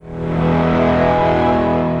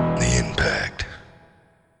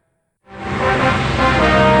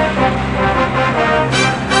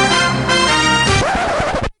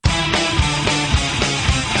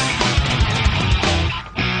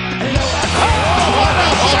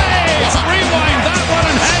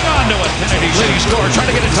score,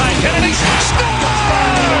 trying to get it tied. Kennedy scores!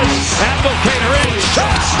 Advocator in,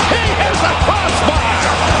 shots! He hits the crossbar!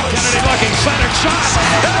 Kennedy looking, center shot,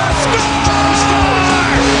 and score!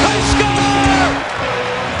 They score!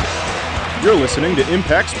 You're listening to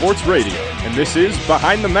Impact Sports Radio, and this is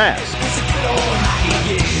Behind the Mask.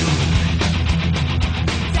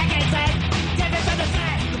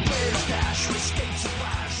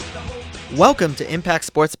 Welcome to Impact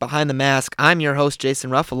Sports Behind the Mask. I'm your host,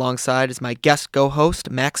 Jason Ruff. Alongside is my guest co-host,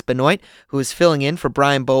 Max Benoit, who is filling in for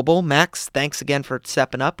Brian Boble. Max, thanks again for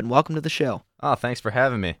stepping up, and welcome to the show. Oh, thanks for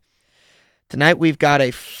having me. Tonight we've got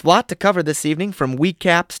a lot to cover this evening, from week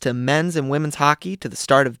caps to men's and women's hockey to the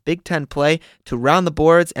start of Big Ten play to round the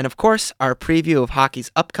boards, and of course, our preview of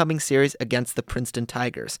hockey's upcoming series against the Princeton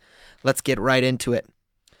Tigers. Let's get right into it.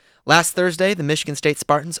 Last Thursday, the Michigan State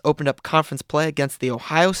Spartans opened up conference play against the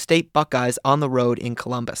Ohio State Buckeyes on the road in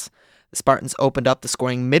Columbus. The Spartans opened up the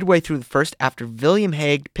scoring midway through the first after William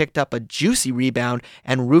Hague picked up a juicy rebound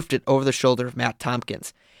and roofed it over the shoulder of Matt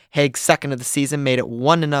Tompkins. Hague's second of the season made it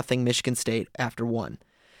 1-0 Michigan State after one.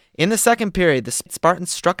 In the second period, the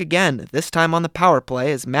Spartans struck again, this time on the power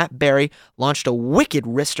play, as Matt Barry launched a wicked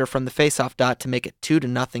wrister from the faceoff dot to make it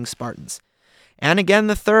 2-0 Spartans. And again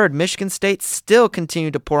the third, Michigan State still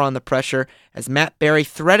continued to pour on the pressure as Matt Barry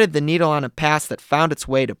threaded the needle on a pass that found its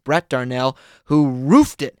way to Brett Darnell, who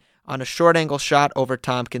roofed it on a short-angle shot over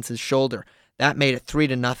Tompkins' shoulder. That made it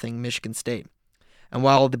 3-0 Michigan State. And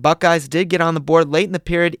while the Buckeyes did get on the board late in the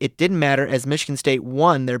period, it didn't matter as Michigan State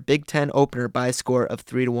won their Big Ten opener by a score of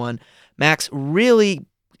 3-1. Max, really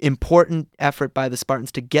important effort by the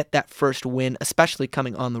Spartans to get that first win, especially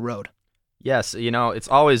coming on the road. Yes, it's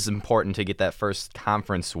always important to get that first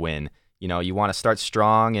conference win. You want to start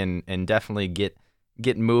strong and definitely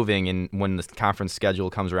get moving and when the conference schedule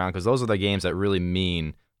comes around, because those are the games that really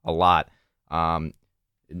mean a lot.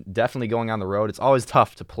 Definitely going on the road. It's always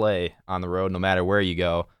tough to play on the road no matter where you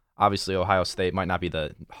go. Obviously, Ohio State might not be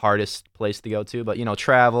the hardest place to go to, but,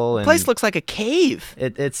 travel. And the place looks like a cave.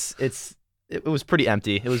 It was pretty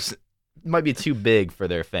empty. It might be too big for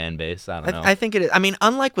their fan base. I don't know. I think it is. I mean,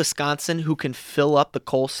 unlike Wisconsin, who can fill up the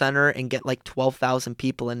Kohl Center and get like 12,000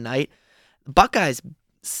 people a night, the Buckeyes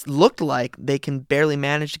looked like they can barely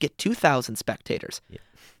manage to get 2,000 spectators.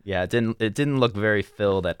 Yeah, it didn't look very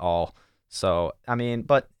filled at all. So,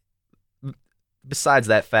 but besides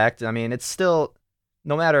that fact, it's still,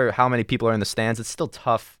 no matter how many people are in the stands, it's still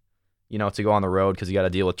tough, to go on the road because you got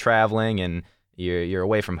to deal with traveling and you're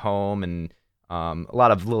away from home and a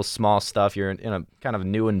lot of little small stuff. You're in a kind of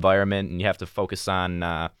new environment, and you have to focus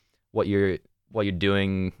on what you're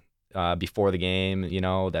doing before the game.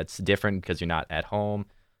 That's different because you're not at home.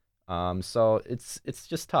 So it's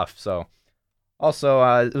just tough. So also,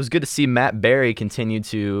 it was good to see Matt Barry continue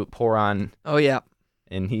to pour on. Oh yeah,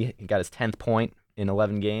 and he got his 10th point in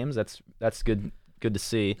 11 games. That's good. Good to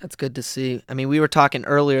see. That's good to see. We were talking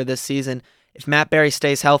earlier this season. If Matt Barry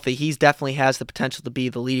stays healthy, he definitely has the potential to be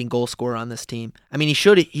the leading goal scorer on this team. He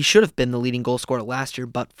should have been the leading goal scorer last year,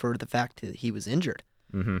 but for the fact that he was injured.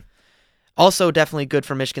 Mm-hmm. Also, definitely good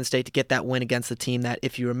for Michigan State to get that win against the team that,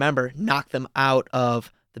 if you remember, knocked them out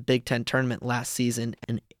of the Big Ten tournament last season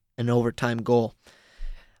in an overtime goal.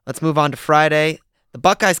 Let's move on to Friday. The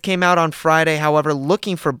Buckeyes came out on Friday, however,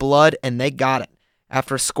 looking for blood, and they got it.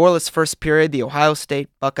 After a scoreless first period, the Ohio State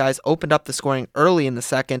Buckeyes opened up the scoring early in the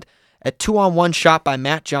second. A 2-on-1 shot by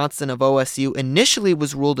Matt Johnson of OSU initially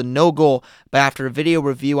was ruled a no-goal, but after a video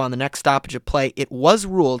review on the next stoppage of play, it was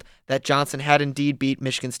ruled that Johnson had indeed beat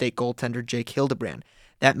Michigan State goaltender Jake Hildebrand.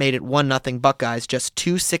 That made it 1-0 Buckeyes just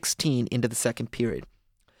 2:16 into the second period.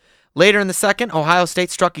 Later in the second, Ohio State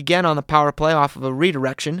struck again on the power play off of a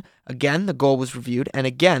redirection. Again, the goal was reviewed, and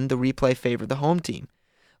again, the replay favored the home team.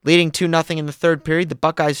 Leading 2-0 in the third period, the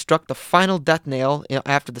Buckeyes struck the final death nail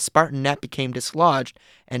after the Spartan net became dislodged,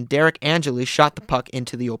 and Derek Angeli shot the puck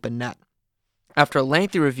into the open net. After a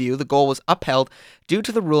lengthy review, the goal was upheld due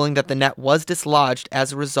to the ruling that the net was dislodged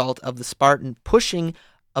as a result of the Spartan pushing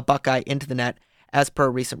a Buckeye into the net. As per a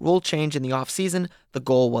recent rule change in the offseason, the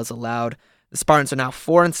goal was allowed. The Spartans are now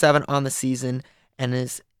 4-7 on the season and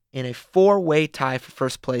is in a four-way tie for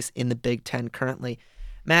first place in the Big Ten currently.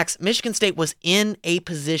 Max, Michigan State was in a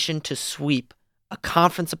position to sweep a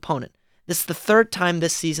conference opponent. This is the third time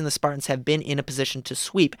this season the Spartans have been in a position to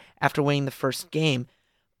sweep after winning the first game,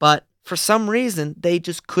 but for some reason they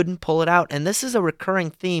just couldn't pull it out. And this is a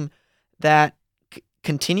recurring theme that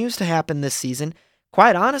continues to happen this season.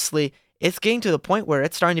 Quite honestly, it's getting to the point where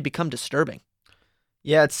it's starting to become disturbing.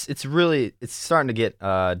 Yeah, it's starting to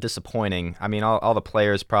get disappointing. All the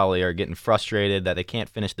players probably are getting frustrated that they can't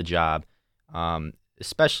finish the job.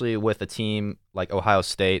 Especially with a team like Ohio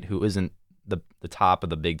State, who isn't the top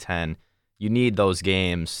of the Big Ten, you need those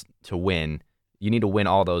games to win. You need to win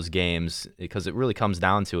all those games because it really comes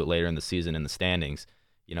down to it later in the season in the standings.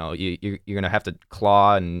 You're going to have to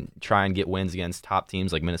claw and try and get wins against top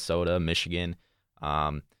teams like Minnesota, Michigan,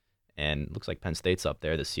 and it looks like Penn State's up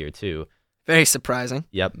there this year too. Very surprising.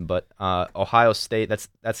 Yep, but Ohio State,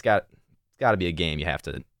 that's got to be a game you have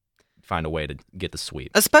to find a way to get the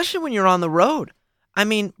sweep. Especially when you're on the road. I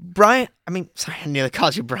mean, sorry, I nearly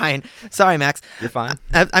called you Brian. Sorry, Max. You're fine.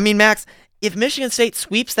 Max, if Michigan State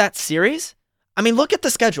sweeps that series, look at the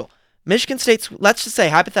schedule. Michigan State, let's just say,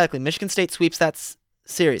 hypothetically, Michigan State sweeps that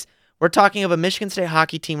series. We're talking of a Michigan State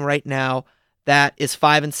hockey team right now that is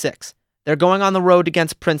 5-6. They're going on the road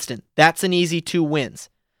against Princeton. That's an easy 2 wins.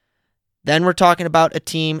 Then we're talking about a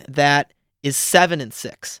team that is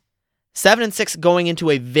 7-6. 7-6 going into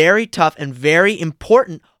a very tough and very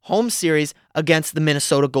important home series against the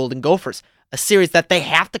Minnesota Golden Gophers, a series that they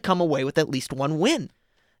have to come away with at least 1 win.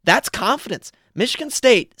 That's confidence. Michigan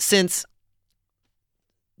State, since,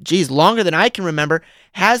 longer than I can remember,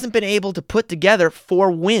 hasn't been able to put together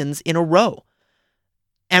 4 wins in a row.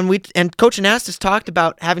 And Coach Anastas talked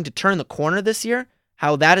about having to turn the corner this year,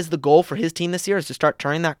 how that is the goal for his team this year, is to start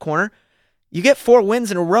turning that corner. You get 4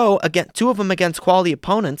 wins in a row, 2 of them against quality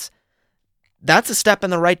opponents. That's a step in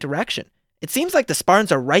the right direction. It seems like the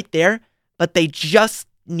Spartans are right there, but they just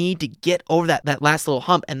need to get over that last little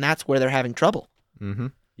hump, and that's where they're having trouble. Mm-hmm.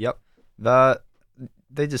 Yep.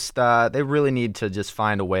 They really need to just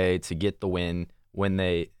find a way to get the win when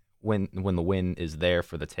the win is there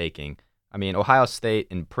for the taking. Ohio State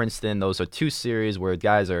and Princeton, those are 2 series where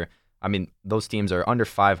those teams are under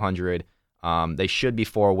 500. They should be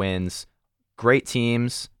 4 wins. Great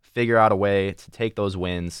teams figure out a way to take those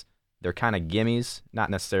wins. They're kind of gimmies, not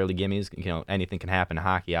necessarily gimmies. Anything can happen in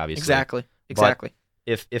hockey, obviously. Exactly. But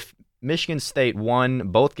if Michigan State won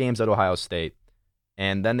both games at Ohio State,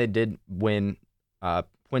 and then they did win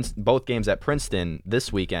both games at Princeton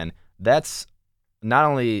this weekend, that's not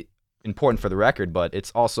only important for the record, but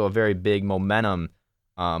it's also a very big momentum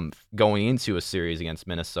going into a series against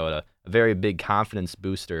Minnesota. A very big confidence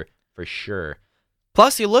booster for sure.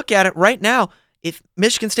 Plus, you look at it right now, if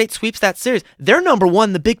Michigan State sweeps that series, they're number 1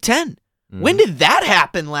 in the Big Ten. Mm-hmm. When did that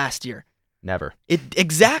happen last year? Never.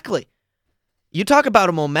 Exactly. You talk about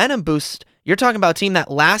a momentum boost. You're talking about a team that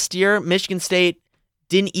last year, Michigan State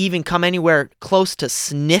didn't even come anywhere close to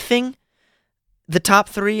sniffing the top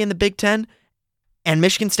 3 in the Big Ten. And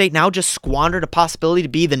Michigan State now just squandered a possibility to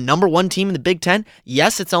be the number 1 team in the Big Ten.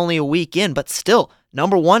 Yes, it's only a week in, but still,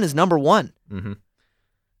 number 1 is number 1. Mm-hmm.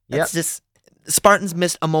 That's just... The Spartans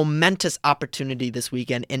missed a momentous opportunity this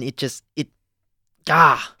weekend, and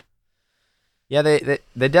Yeah, they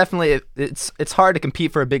definitely. It's hard to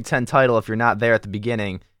compete for a Big Ten title if you're not there at the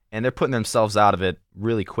beginning, and they're putting themselves out of it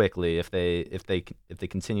really quickly if they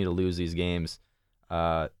continue to lose these games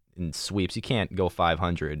in sweeps. You can't go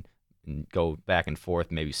 500 and go back and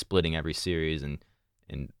forth, maybe splitting every series and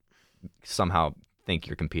somehow think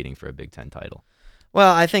you're competing for a Big Ten title.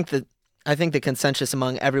 Well, I think the consensus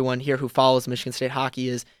among everyone here who follows Michigan State hockey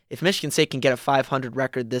is if Michigan State can get a 500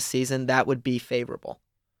 record this season, that would be favorable.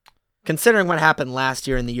 Considering what happened last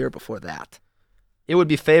year and the year before that. It would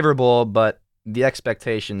be favorable, but the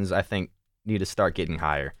expectations, I think, need to start getting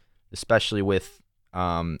higher, especially with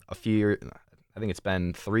I think it's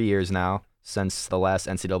been 3 years now since the last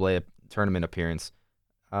NCAA tournament appearance.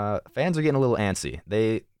 Fans are getting a little antsy.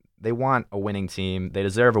 They want a winning team. They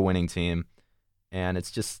deserve a winning team. And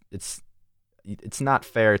it's not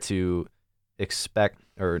fair to expect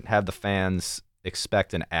or have the fans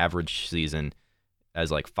expect an average season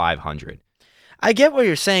as like 500. I get what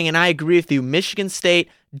you're saying, and I agree with you. Michigan State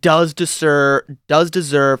does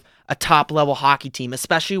deserve a top-level hockey team,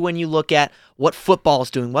 especially when you look at what football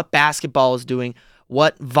is doing, what basketball is doing,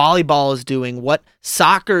 what volleyball is doing, what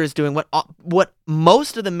soccer is doing, what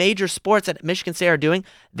most of the major sports at Michigan State are doing.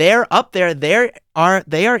 They're up there. They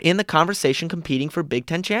are in the conversation competing for Big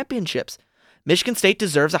Ten championships. Michigan State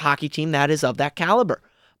deserves a hockey team that is of that caliber.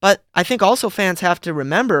 But I think also fans have to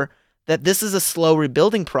remember that this is a slow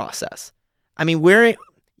rebuilding process. I mean, we're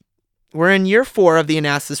in year 4 of the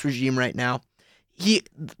Anastas regime right now.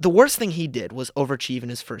 The worst thing he did was overachieve in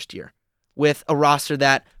his first year with a roster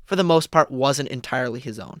that, for the most part, wasn't entirely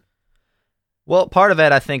his own. Well, part of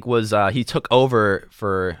that, I think, was he took over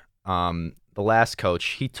for the last coach.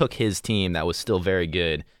 He took his team that was still very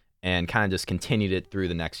good and kind of just continued it through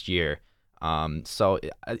the next year. So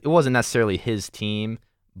it wasn't necessarily his team,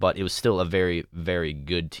 but it was still a very, very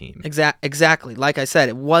good team. Exactly. Like I said,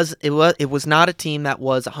 it was not a team that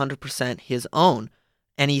was 100% his own,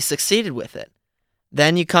 and he succeeded with it.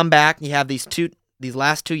 Then you come back, and you have these these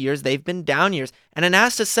last 2 years, they've been down years. And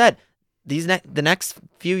Anastas said the next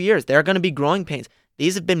few years, there are going to be growing pains.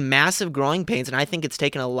 These have been massive growing pains, and I think it's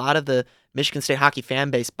taken a lot of the Michigan State hockey fan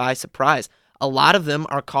base by surprise. A lot of them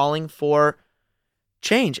are calling for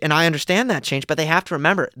change, and I understand that change, but they have to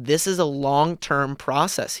remember, this is a long-term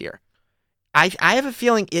process here. I have a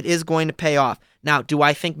feeling it is going to pay off. Now, do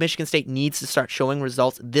I think Michigan State needs to start showing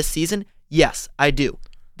results this season? Yes, I do.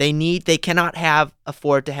 They cannot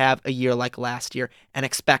afford to have a year like last year and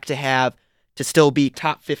expect to still be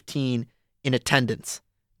top 15 in attendance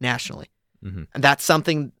nationally. Mm-hmm. And that's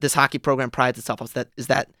something this hockey program prides itself on, is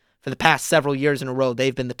that for the past several years in a row,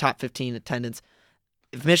 they've been the top 15 in attendance.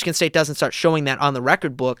 If Michigan State doesn't start showing that on the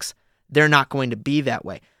record books, they're not going to be that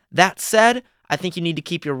way. That said, I think you need to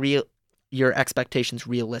keep your expectations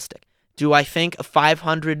realistic. Do I think a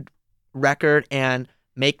 500 record and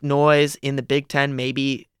make noise in the Big Ten,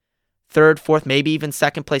 maybe third, fourth, maybe even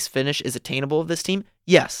second place finish is attainable of this team?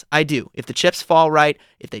 Yes, I do. If the chips fall right,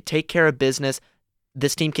 if they take care of business,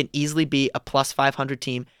 this team can easily be a plus 500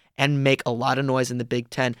 team and make a lot of noise in the Big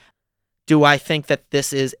Ten. Do I think that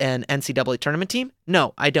this is an NCAA tournament team?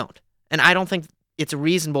 No, I don't. And I don't think it's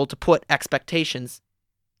reasonable to put expectations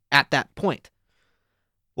at that point.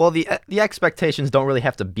 Well, the expectations don't really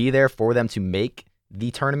have to be there for them to make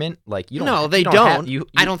the tournament. Like, you don't. No, they don't.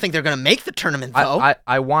 I don't think they're going to make the tournament, though.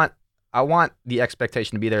 I want the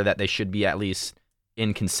expectation to be there that they should be at least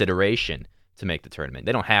in consideration to make the tournament.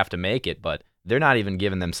 They don't have to make it, but they're not even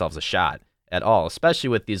giving themselves a shot at all, especially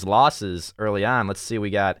with these losses early on. Let's see, we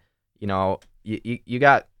got, you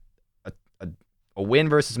got a win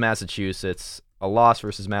versus Massachusetts, a loss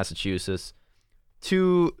versus Massachusetts,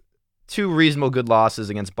 two reasonable good losses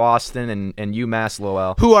against Boston and UMass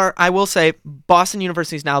Lowell. Who are, I will say, Boston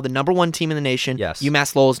University is now the number 1 team in the nation. Yes.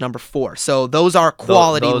 UMass Lowell is number 4. So those are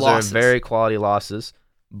quality losses. Those are very quality losses.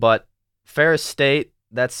 But Ferris State,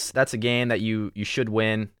 that's a game that you should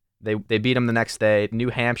win. They beat them the next day. New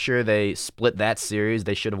Hampshire, they split that series.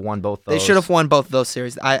 They should have won both those. They should have won both of those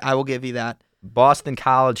series. I will give you that. Boston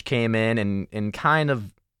College came in and kind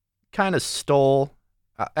of stole.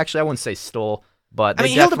 Actually, I wouldn't say stole, but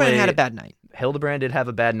Hildebrand had a bad night. Hildebrand did have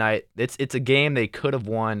a bad night. It's a game they could have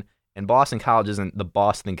won, and Boston College isn't the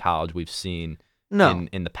Boston College we've seen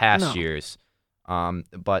in the past years.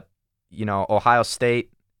 But Ohio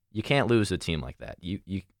State, you can't lose to a team like that.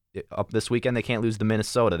 You up this weekend, they can't lose to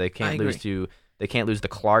Minnesota. They can't lose to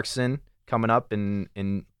Clarkson coming up in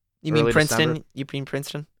You mean Princeton? December. You mean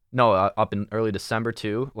Princeton? No, up in early December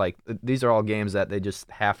too. Like, these are all games that they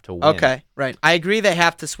just have to win. Okay, right. I agree they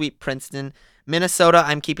have to sweep Princeton. Minnesota,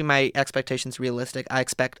 I'm keeping my expectations realistic. I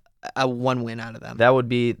expect a 1 win out of them. That would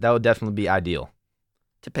definitely be ideal.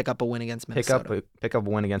 To pick up a win against Minnesota. Pick up a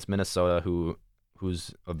win against Minnesota,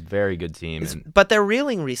 who's a very good team. But they're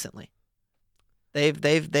reeling recently.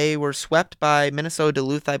 They were swept by Minnesota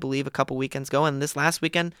Duluth, I believe, a couple weekends ago, and this last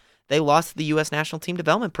weekend they lost to the U.S. National Team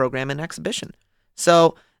Development Program in exhibition.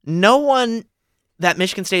 So no one that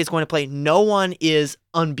Michigan State is going to play, no one is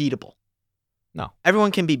unbeatable. No.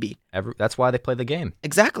 Everyone can be beat. That's why they play the game.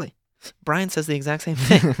 Exactly. Brian says the exact same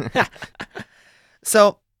thing.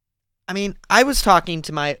 So, I was talking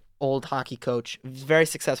to my old hockey coach, very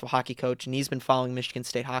successful hockey coach, and he's been following Michigan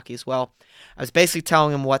State hockey as well. I was basically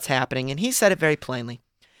telling him what's happening, and he said it very plainly.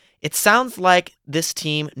 It sounds like this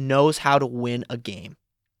team knows how to win a game.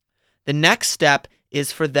 The next step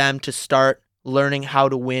is for them to start learning how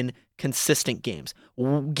to win consistent games,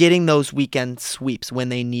 getting those weekend sweeps when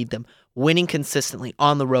they need them, winning consistently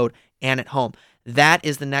on the road and at home. That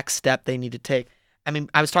is the next step they need to take.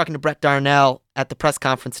 I was talking to Brett Darnell at the press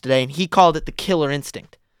conference today, and he called it the killer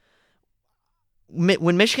instinct.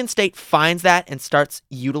 When Michigan State finds that and starts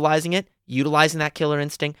utilizing that killer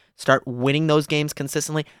instinct, start winning those games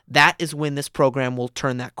consistently, that is when this program will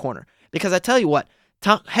turn that corner. Because I tell you what,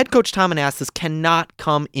 head coach Tom Anastas cannot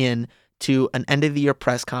come in to an end-of-the-year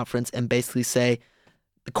press conference and basically say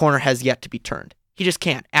the corner has yet to be turned. He just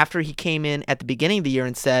can't. After he came in at the beginning of the year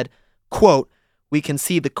and said, quote, "We can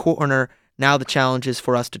see the corner, now the challenge is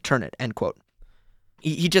for us to turn it," end quote.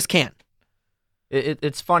 He just can't.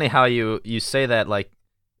 It's funny how you say that. Like,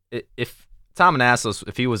 if Tom Anastas,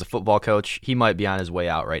 if he was a football coach, he might be on his way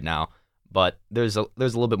out right now. But there's a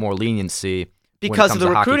little bit more leniency because of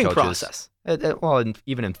the recruiting process. Well, and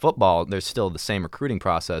even in football, there's still the same recruiting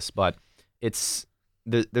process, but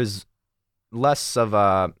there's less of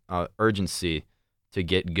a urgency to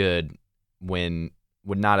get good when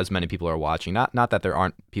not as many people are watching. Not that there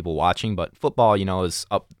aren't people watching, but football, is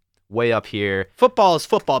way up here. Football is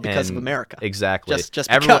football because of America. Exactly. Just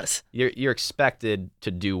because. You're expected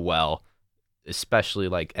to do well especially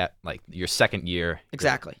like at like your second year.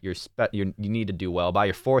 Exactly. You need to do well. By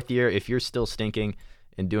your fourth year, if you're still stinking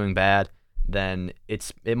and doing bad, then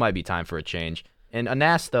it might be time for a change. And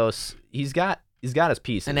Anastos, he's got his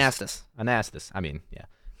pieces. Anastas. I mean, yeah.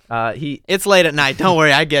 It's late at night. Don't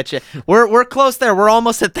worry, I get you. We're close there. We're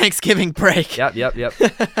almost at Thanksgiving break. Yep.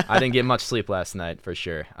 I didn't get much sleep last night for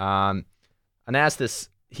sure. Anastas,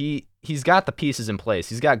 he's got the pieces in place.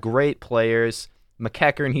 He's got great players.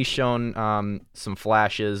 McEachern, he's shown some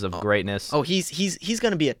flashes of greatness. Oh, he's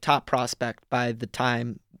going to be a top prospect by the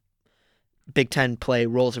time Big Ten play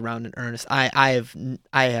rolls around in earnest. I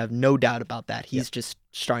have no doubt about that. He's just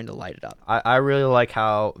starting to light it up. I really like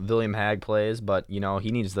how William Hag plays, but he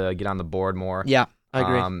needs to get on the board more. Yeah, I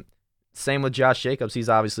agree. Same with Josh Jacobs. He's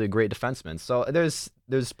obviously a great defenseman. So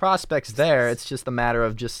there's prospects there. It's just a matter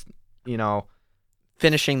of just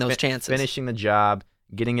finishing those chances, finishing the job,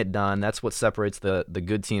 getting it done. That's what separates the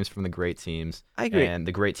good teams from the great teams. I agree. And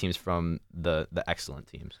the great teams from the excellent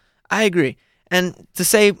teams. I agree. And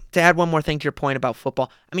to add one more thing to your point about football,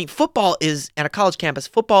 I mean, football is, at a college campus,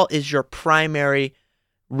 football is your primary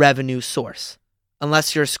revenue source,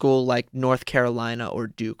 unless you're a school like North Carolina or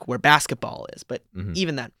Duke, where basketball is. But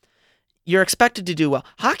even then, you're expected to do well.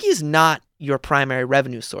 Hockey is not your primary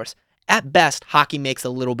revenue source. At best, hockey makes a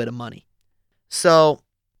little bit of money. So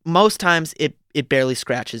most times it barely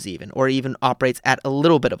scratches even, or even operates at a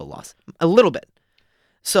little bit of a loss. A little bit.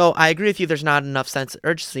 So I agree with you, there's not enough sense of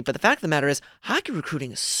urgency, but the fact of the matter is hockey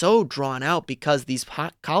recruiting is so drawn out because these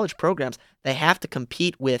college programs, they have to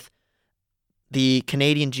compete with the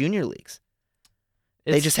Canadian junior leagues.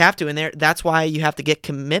 They just have to, and that's why you have to get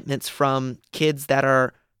commitments from kids that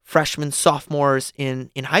are freshmen, sophomores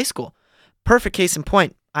in high school. Perfect case in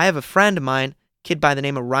point, I have a friend of mine, kid by the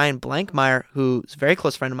name of Ryan Blankmeyer, who's a very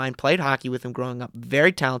close friend of mine, played hockey with him growing up,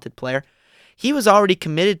 very talented player. He was already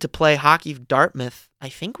committed to play hockey for Dartmouth, I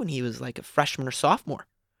think when he was like a freshman or sophomore.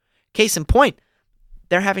 Case in point,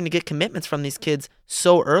 they're having to get commitments from these kids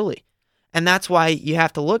so early. And that's why you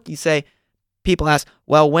have to look, people ask,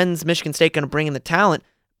 well, when's Michigan State going to bring in the talent?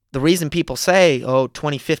 The reason people say,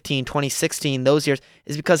 2015, 2016, those years,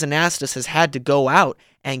 is because Anastas has had to go out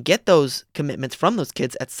and get those commitments from those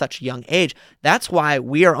kids at such a young age. That's why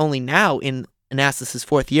we are only now in Anastas'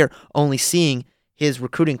 fourth year only seeing his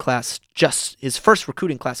recruiting class, just his first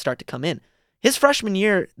recruiting class start to come in. His freshman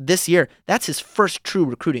year this year, that's his first true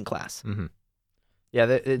recruiting class. Mm-hmm. Yeah,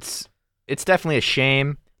 it's definitely a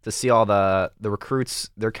shame to see all the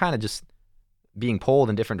recruits. They're kind of just being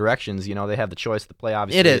pulled in different directions. They have the choice to play,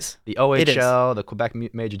 obviously. It is. The OHL, the Quebec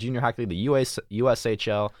Major Junior Hockey League, the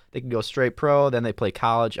USHL. They can go straight pro, then they play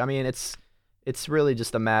college. I mean, it's really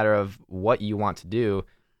just a matter of what you want to do,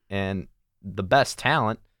 and the best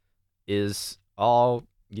talent is all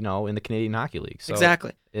in the Canadian Hockey League. So,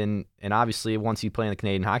 exactly. And obviously, once you play in the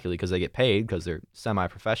Canadian Hockey League, because they get paid because they're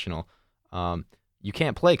semi-professional, you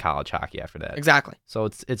can't play college hockey after that. Exactly. So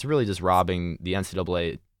it's really just robbing the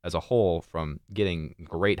NCAA as a whole from getting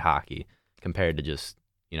great hockey compared to just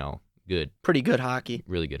pretty good hockey,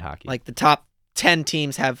 really good hockey. Like the top 10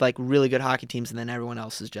 teams have like really good hockey teams, and then everyone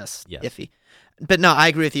else is just iffy. But no, I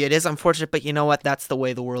agree with you. It is unfortunate, but you know what? That's the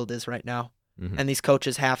way the world is right now. Mm-hmm. And these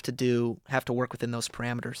coaches have to work within those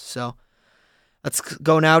parameters. So let's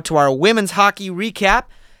go now to our women's hockey recap.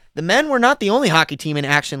 The men were not the only hockey team in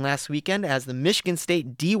action last weekend, as the Michigan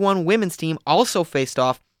State D1 women's team also faced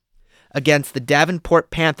off against the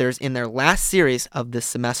Davenport Panthers in their last series of this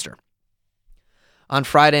semester. On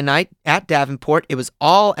Friday night at Davenport, it was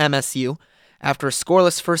all MSU. After a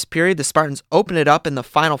scoreless first period, the Spartans opened it up in the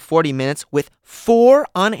final 40 minutes with 4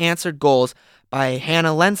 unanswered goals by Hannah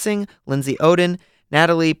Lensing, Lindsay Oden,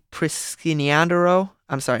 Natalie Priscandero.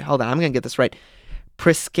 I'm sorry, hold on, I'm going to get this right.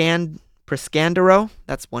 Priscandero,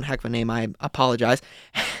 that's one heck of a name, I apologize,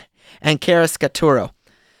 and Kara Scaturo.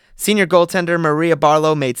 Senior goaltender Maria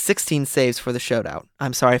Barlow made 16 saves for the shootout.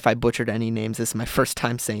 I'm sorry if I butchered any names. This is my first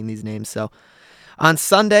time saying these names. So, on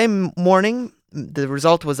Sunday morning, the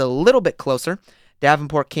result was a little bit closer.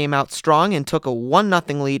 Davenport came out strong and took a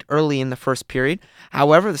 1-0 lead early in the first period.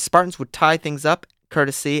 However, the Spartans would tie things up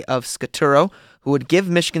courtesy of Scaturo, who would give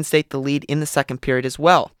Michigan State the lead in the second period as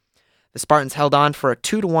well. The Spartans held on for a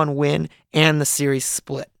 2-1 win and the series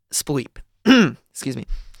sweep. Excuse me.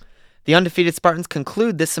 The undefeated Spartans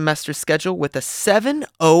conclude this semester's schedule with a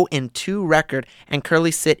 7-0-2 record and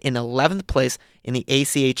currently sit in 11th place in the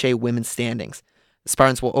ACHA women's standings. The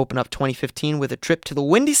Spartans will open up 2015 with a trip to the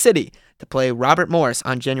Windy City to play Robert Morris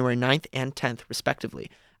on January 9th and 10th, respectively.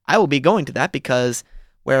 I will be going to that because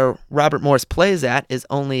where Robert Morris plays at is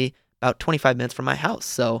only about 25 minutes from my house.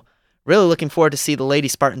 So really looking forward to see the Lady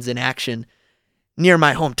Spartans in action near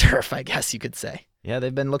my home turf, I guess you could say. Yeah,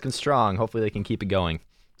 they've been looking strong. Hopefully they can keep it going.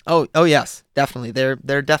 Oh yes, definitely.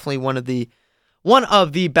 They're definitely one of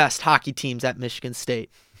the best hockey teams at Michigan State.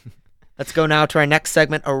 Let's go now to our next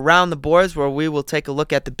segment, Around the Boards, where we will take a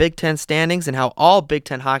look at the Big Ten standings and how all Big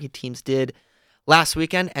Ten hockey teams did last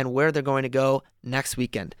weekend and where they're going to go next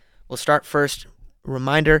weekend. We'll start first.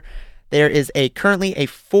 Reminder, there is currently a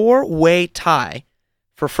 4-way tie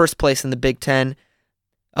for first place in the Big Ten.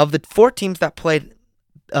 Of the 4 teams that played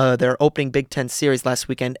their opening Big Ten series last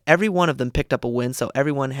weekend, every one of them picked up a win, so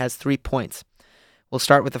everyone has 3 points. We'll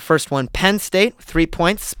start with the first one. Penn State, 3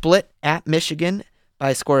 points, split at Michigan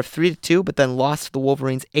by a score of 3-2, but then lost to the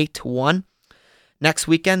Wolverines 8-1. Next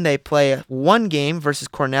weekend, they play 1 game versus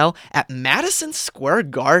Cornell at Madison Square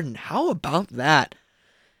Garden. How about that?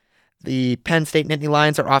 The Penn State Nittany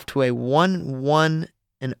Lions are off to a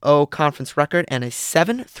 1-1-0 conference record and a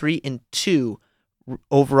 7-3-2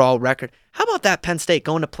 overall record. How about that, Penn State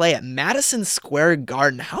going to play at Madison Square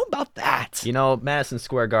Garden? How about that? You know, Madison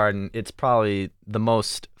Square Garden, it's probably the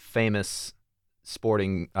most famous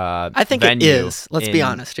sporting I think venue it is. Let's be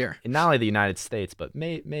honest here. In not only the United States, but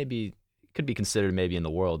maybe could be considered maybe in the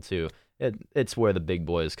world too. It's where the big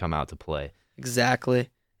boys come out to play. Exactly.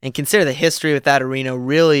 And consider the history with that arena.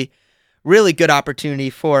 Really, really good opportunity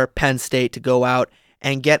for Penn State to go out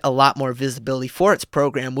and get a lot more visibility for its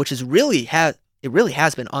program, which is really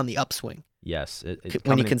has been on the upswing. Yes.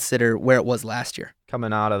 When you consider where it was last year.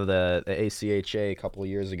 Coming out of the ACHA a couple of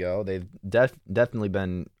years ago, they've definitely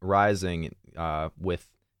been rising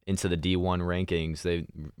into the D1 rankings. They're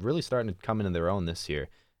really starting to come into their own this year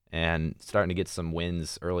and starting to get some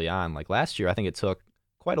wins early on. Like last year, I think it took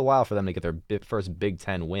quite a while for them to get their first Big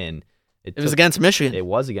Ten win. It was against Michigan. It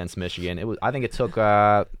was against Michigan. I think it took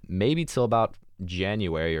maybe till about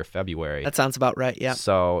January or February. That sounds about right, yeah.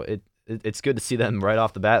 So it's good to see them right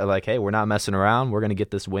off the bat. They're like, hey, we're not messing around. We're going to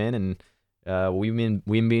get this win, and we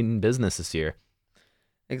mean business this year.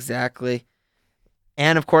 Exactly.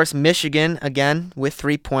 And, of course, Michigan, again, with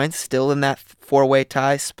 3 points, still in that 4-way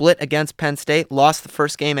tie, split against Penn State, lost the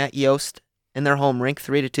first game at Yost in their home rink,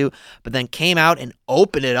 3-2, but then came out and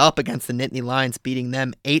opened it up against the Nittany Lions, beating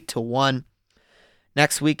them 8-1.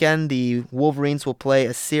 Next weekend, the Wolverines will play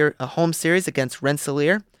a home series against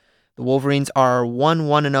Rensselaer. The Wolverines are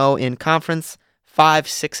 1-1-0 in conference,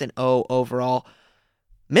 5-6-0 overall.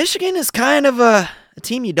 Michigan is kind of a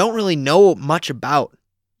team you don't really know much about.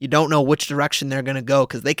 You don't know which direction they're going to go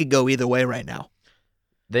because they could go either way right now.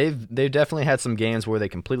 They've definitely had some games where they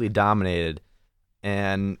completely dominated,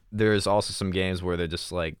 and there's also some games where they're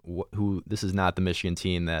just like, this is not the Michigan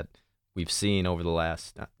team that we've seen over the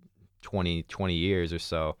last 20 years or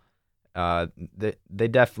so. They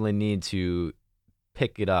definitely need to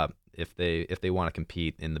pick it up if they want to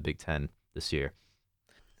compete in the Big Ten this year.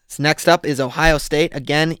 So next up is Ohio State,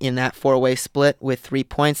 again in that 4-way split with 3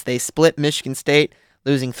 points. They split Michigan State,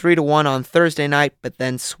 losing 3-1 on Thursday night, but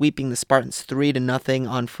then sweeping the Spartans 3-0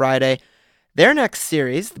 on Friday. Their next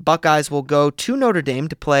series, the Buckeyes will go to Notre Dame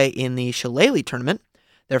to play in the Shillelagh tournament.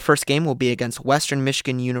 Their first game will be against Western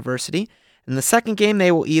Michigan University. In the second game,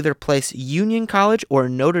 they will either place Union College or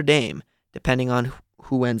Notre Dame, depending on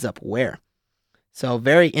who ends up where. So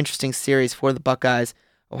very interesting series for the Buckeyes.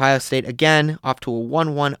 Ohio State, again, off to a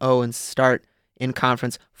 1-1-0 start in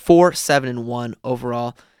conference, 4-7-1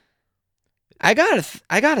 overall. I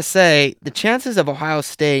gotta say, the chances of Ohio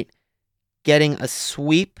State getting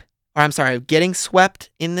getting swept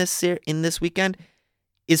in this weekend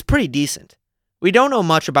is pretty decent. We don't know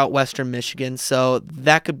much about Western Michigan, so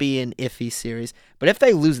that could be an iffy series. But if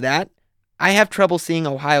they lose that, I have trouble seeing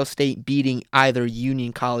Ohio State beating either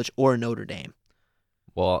Union College or Notre Dame.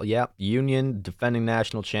 Well, yeah, Union, defending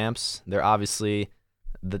national champs. They're obviously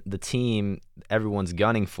the team everyone's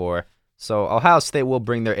gunning for. So Ohio State will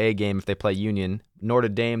bring their A game if they play Union. Notre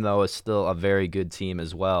Dame, though, is still a very good team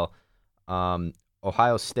as well.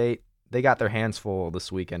 Ohio State, they got their hands full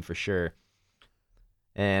this weekend for sure.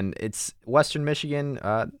 And it's Western Michigan.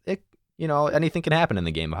 Anything can happen in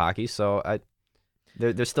the game of hockey. So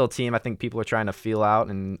they're still a team I think people are trying to feel out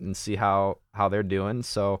and see how they're doing.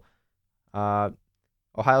 So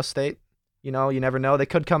Ohio State, you never know. They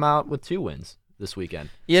could come out with 2 wins this weekend.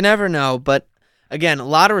 You never know, but again, a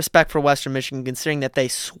lot of respect for Western Michigan considering that they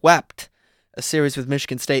swept a series with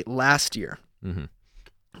Michigan State last year. Mm-hmm.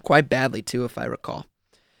 Quite badly, too, if I recall.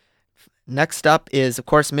 Next up is, of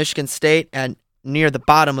course, Michigan State and near the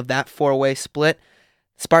bottom of that 4-way split.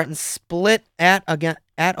 Spartans split at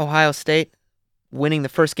Ohio State, winning the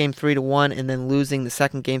first game 3-1 and then losing the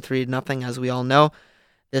second game 3-0, as we all know.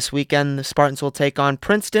 This weekend, the Spartans will take on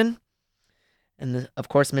Princeton. And, of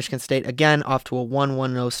course, Michigan State, again, off to a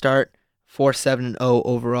 1-1-0 start, 4-7-0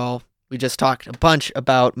 overall. We just talked a bunch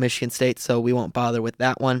about Michigan State, so we won't bother with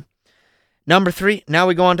that one. Number 3, now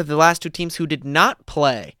we go on to the last two teams who did not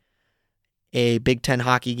play a Big Ten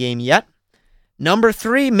hockey game yet. Number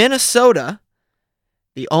 3, Minnesota,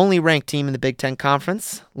 the only ranked team in the Big Ten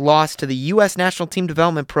Conference, lost to the U.S. National Team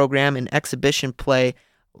Development Program in exhibition play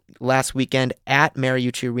last weekend at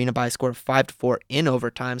Mariucci Arena by a score of 5-4 in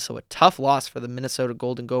overtime. So a tough loss for the Minnesota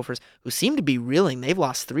Golden Gophers, who seem to be reeling. They've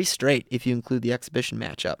lost 3 straight if you include the exhibition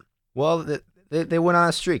matchup. Well, they went on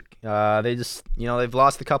a streak. They just, they've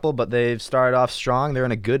lost a couple, but they've started off strong. They're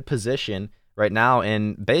in a good position right now,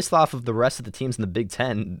 and based off of the rest of the teams in the Big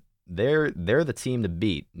Ten, they're the team to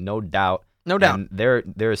beat, no doubt. No doubt. And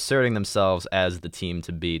they're asserting themselves as the team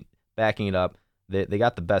to beat, backing it up. They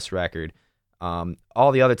got the best record.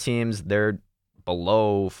 All the other teams, they're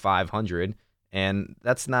below 500, and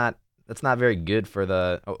that's not very good for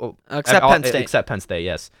the except Penn State. Except Penn State,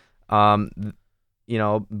 yes.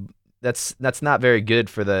 That's not very good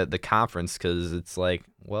for the conference, because it's like,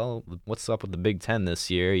 well, what's up with the Big Ten this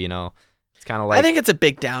year? It's kind of like, I think it's a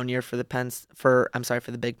big down year for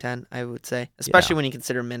the Big Ten, I would say, especially when you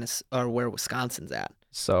consider Minnesota or where Wisconsin's at.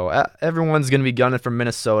 So everyone's going to be gunning for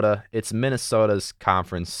Minnesota. It's Minnesota's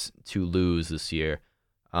conference to lose this year.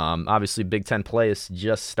 Obviously, Big Ten play is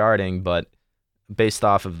just starting, but based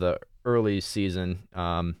off of the early season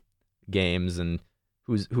games and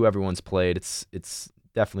who everyone's played, it's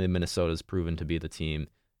definitely Minnesota's proven to be the team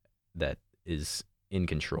that is in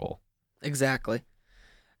control. Exactly.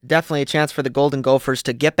 Definitely a chance for the Golden Gophers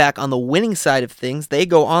to get back on the winning side of things. They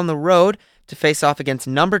go on the road to face off against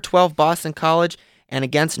number 12 Boston College and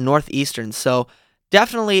against Northeastern. So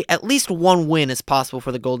definitely at least one win is possible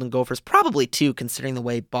for the Golden Gophers. Probably 2, considering the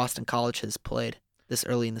way Boston College has played this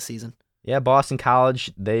early in the season. Yeah, Boston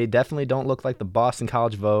College, they definitely don't look like the Boston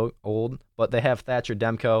College old, but they have Thatcher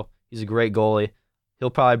Demko. He's a great goalie. He'll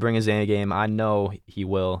probably bring his A game. I know he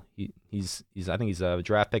will. He's I think he's a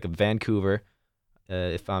draft pick of Vancouver.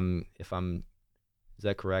 If I'm, is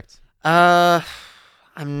that correct? I'm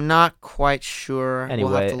not quite sure. Anyway,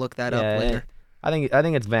 we'll have to look that up later. I think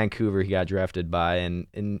it's Vancouver he got drafted by,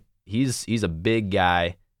 and he's a big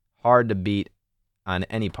guy, hard to beat on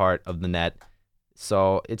any part of the net.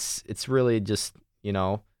 So it's really just,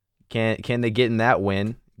 can they get in that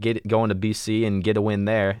win, going to BC and get a win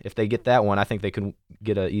there? If they get that one, I think they could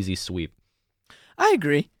get an easy sweep. I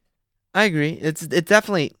agree. It's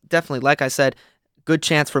definitely, like I said, good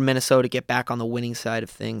chance for Minnesota to get back on the winning side of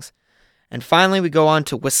things. And finally, we go on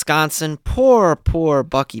to Wisconsin. Poor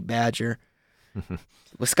Bucky Badger.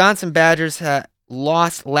 Wisconsin Badgers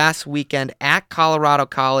lost last weekend at Colorado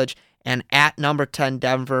College and at number 10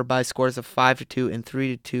 Denver by scores of 5-2 and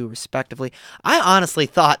 3-2 respectively. I honestly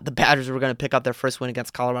thought the Badgers were going to pick up their first win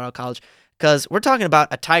against Colorado College, because we're talking about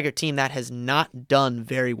a Tiger team that has not done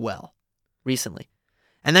very well recently.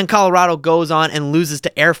 And then Colorado goes on and loses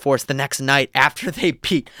to Air Force the next night after they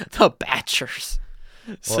beat the Badgers.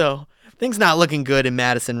 So things not looking good in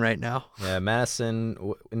Madison right now. Yeah,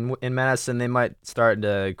 Madison. In Madison, they might start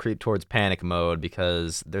to creep towards panic mode,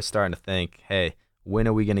 because they're starting to think, hey, when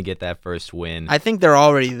are we going to get that first win? I think they're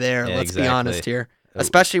already there, Yeah, let's exactly. be honest here.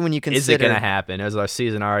 Especially when you consider... Is it going to happen? Is our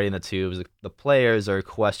season already in the tubes? The players are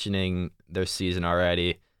questioning their season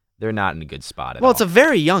already. They're not in a good spot at all. Well, it's a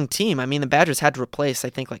very young team. I mean, the Badgers had to replace,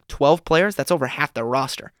 I think, like 12 players. That's over half their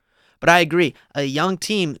roster. But I agree. A young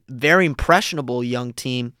team, very impressionable young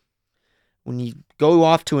team. When you go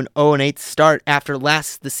off to an 0-8 start after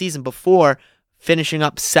the season before, finishing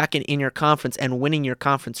up second in your conference and winning your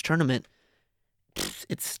conference tournament,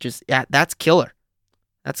 it's just, that's killer.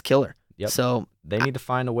 That's killer. Yep. So they need to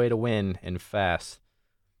find a way to win, and fast.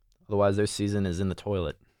 Otherwise, their season is in the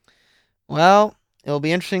toilet. Well, it'll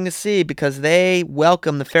be interesting to see, because they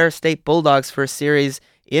welcome the Ferris State Bulldogs for a series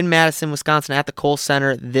in Madison, Wisconsin at the Kohl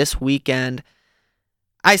Center this weekend.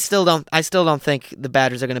 I still don't think the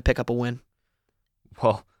Badgers are going to pick up a win.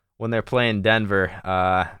 Well, when they're playing Denver,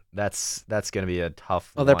 that's going to be a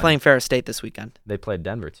tough Well, they're one. playing Ferris State this weekend. They played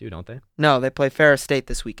Denver too, don't they? No, they play Ferris State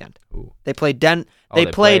this weekend. Ooh. They played They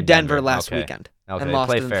played played Denver Denver. last Okay. weekend Okay, and they lost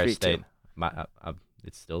play to them Ferris 3-2. State.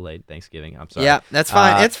 It's still late. Thanksgiving. I'm sorry. Yeah, that's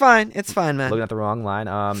fine. It's fine. It's fine, man. Looking at the wrong line.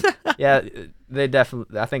 Yeah, they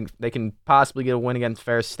definitely. I think they can possibly get a win against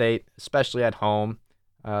Ferris State, especially at home.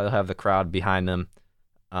 They'll have the crowd behind them,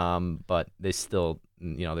 but they still,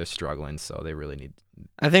 they're struggling. So they really need.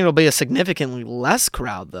 I think it'll be a significantly less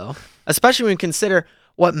crowd, though, especially when you consider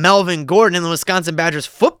what Melvin Gordon and the Wisconsin Badgers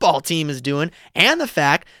football team is doing, and the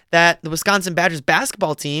fact that the Wisconsin Badgers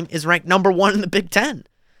basketball team is ranked number 1 in the Big Ten.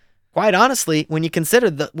 Quite honestly, when you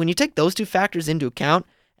consider when you take those two factors into account,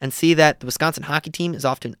 and see that the Wisconsin hockey team is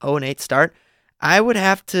off to an 0-8 start, I would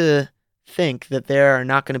have to think that there are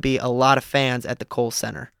not going to be a lot of fans at the Kohl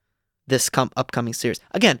Center this upcoming series.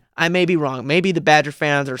 Again, I may be wrong. Maybe the Badger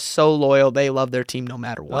fans are so loyal, they love their team no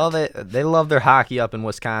matter what. Well, they love their hockey up in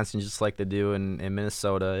Wisconsin just like they do in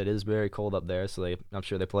Minnesota. It is very cold up there, so I'm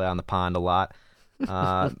sure they play on the pond a lot.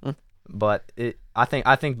 But I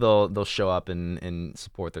think they'll show up and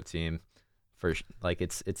support their team for like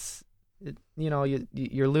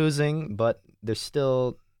you're losing, but they're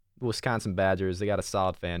still Wisconsin Badgers. They got a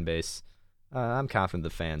solid fan base. I'm confident the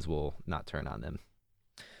fans will not turn on them.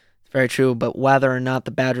 Very true, but whether or not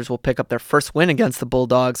the Badgers will pick up their first win against the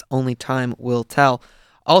Bulldogs, only time will tell.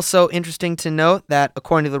 Also interesting to note that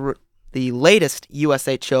according to the latest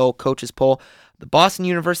USHO coaches poll, the Boston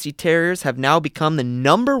University Terriers have now become the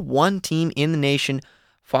number 1 team in the nation,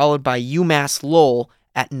 followed by UMass Lowell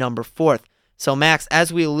at number 4th. So Max,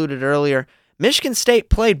 as we alluded earlier, Michigan State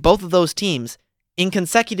played both of those teams in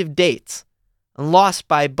consecutive dates and lost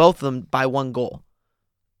by both of them by 1 goal.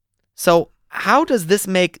 So how does this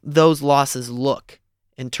make those losses look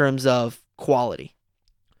in terms of quality?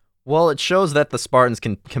 Well, it shows that the Spartans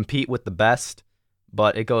can compete with the best,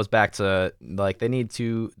 but it goes back to like they need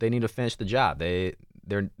to finish the job.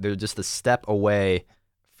 They're just a step away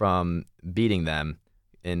from beating them,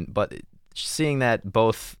 but seeing that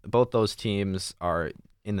both those teams are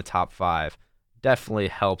in the top 5 definitely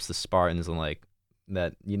helps the Spartans, and like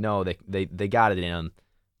that they got it in them,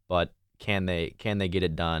 but can they get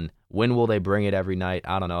it done? When will they bring it every night?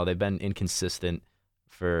 I don't know. They've been inconsistent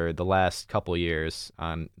for the last couple of years.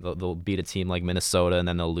 They'll beat a team like Minnesota and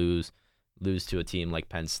then they'll lose to a team like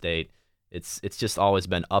Penn State. It's just always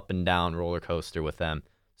been up and down roller coaster with them.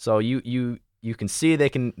 So you can see they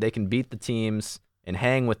can beat the teams and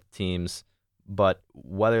hang with the teams, but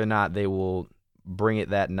whether or not they will bring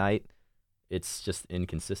it that night, it's just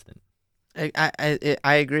inconsistent. I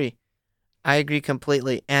agree. I agree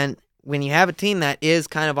completely. And when you have a team that is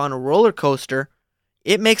kind of on a roller coaster,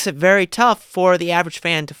 it makes it very tough for the average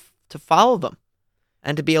fan to follow them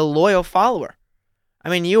and to be a loyal follower. I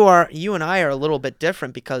mean, you and I are a little bit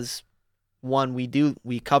different because, one,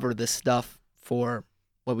 we cover this stuff for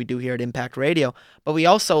what we do here at Impact Radio, but we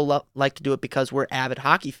also like to do it because we're avid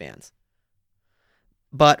hockey fans.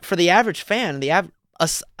 But for the average fan,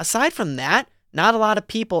 aside from that, not a lot of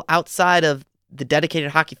people outside of the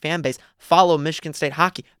dedicated hockey fan base follow Michigan State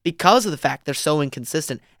hockey because of the fact they're so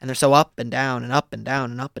inconsistent and they're so up and down and up and down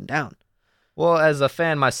and up and down. Well, as a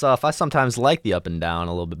fan myself, I sometimes like the up and down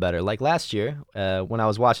a little bit better. Like last year, when I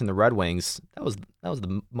was watching the Red Wings, that was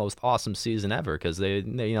the most awesome season ever because they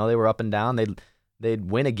were up and down. They'd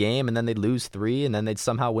win a game and then they'd lose 3 and then they'd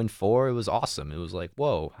somehow win 4. It was awesome. It was like,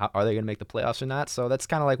 whoa, are they going to make the playoffs or not? So that's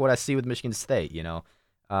kind of like what I see with Michigan State.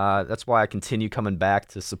 That's why I continue coming back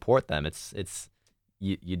to support them. It's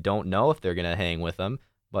you don't know if they're gonna hang with them,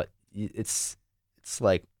 but it's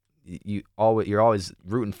like you're always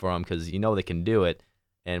rooting for them because you know they can do it,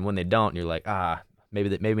 and when they don't, you're like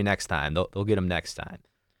maybe next time they'll get them next time.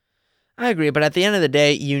 I agree, but at the end of the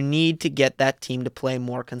day, you need to get that team to play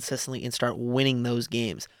more consistently and start winning those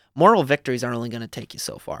games. Moral victories are only going to take you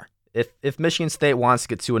so far. If Michigan State wants to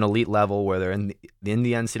get to an elite level where they're in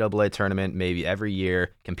the NCAA tournament maybe every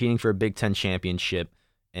year, competing for a Big Ten championship,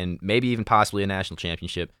 and maybe even possibly a national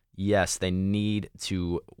championship, yes, they need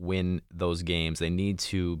to win those games. They need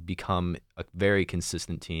to become a very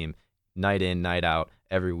consistent team, night in, night out,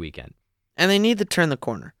 every weekend. And they need to turn the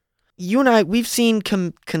corner. You and I, we've seen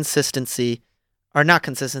consistency, or not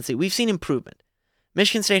consistency, we've seen improvement.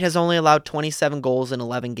 Michigan State has only allowed 27 goals in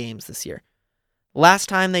 11 games this year. Last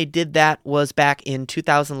time they did that was back in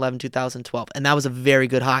 2011-2012, and that was a very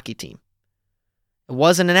good hockey team. It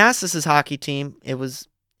wasn't an Assis's hockey team. It was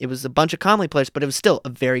a bunch of Conley players, but it was still a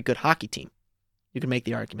very good hockey team. You can make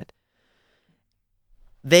the argument.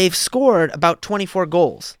 They've scored about 24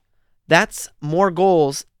 goals. That's more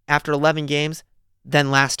goals after 11 games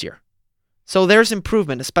than last year. So there's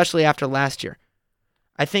improvement, especially after last year.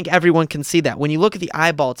 I think everyone can see that. When you look at the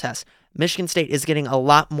eyeball test, Michigan State is getting a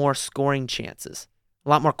lot more scoring chances, a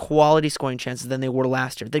lot more quality scoring chances than they were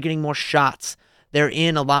last year. They're getting more shots. They're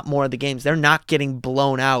in a lot more of the games. They're not getting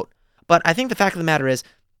blown out. But I think the fact of the matter is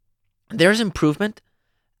there's improvement.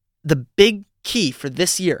 The big key for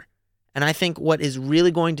this year, and I think what is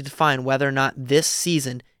really going to define whether or not this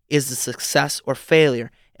season is a success or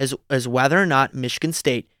failure, is whether or not Michigan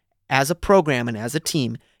State, as a program and as a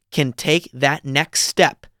team, can take that next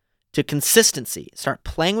step to consistency, start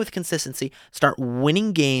playing with consistency, start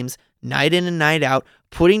winning games night in and night out,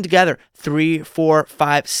 putting together 3, 4,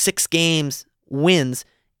 5, 6 games wins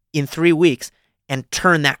in 3 weeks and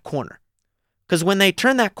turn that corner. Because when they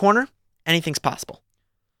turn that corner, anything's possible.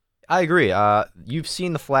 I agree. You've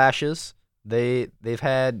seen the flashes. They've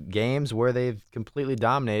had games where they've completely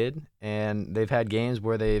dominated, and they've had games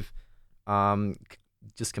where they've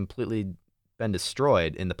just completely been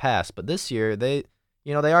destroyed in the past. But this year, they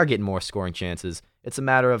are getting more scoring chances. It's a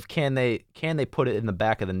matter of can they put it in the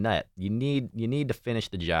back of the net. You need to finish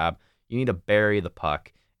the job. You need to bury the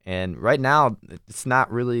puck. And right now, it's not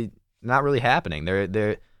really happening.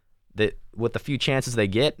 They're with the few chances they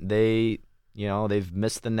get, they've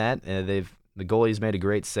missed the net. The goalie's made a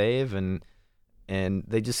great save, and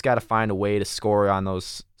they just got to find a way to score on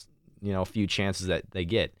those few chances that they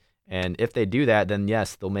get. And if they do that, then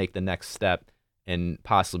yes, they'll make the next step and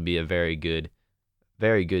possibly be a very good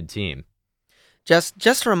team. Just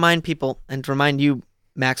to remind people, and to remind you,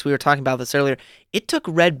 Max, we were talking about this earlier, it took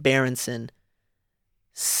Red Berenson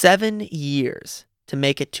 7 years to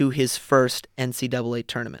make it to his first NCAA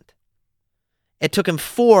tournament. It took him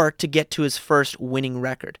 4 to get to his first winning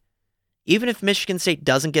record. Even if Michigan State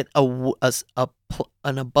doesn't get an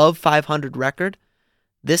above 500 record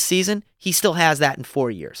this season, he still has that in 4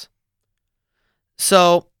 years.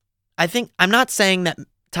 So I'm not saying that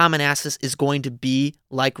Tom Anastas is going to be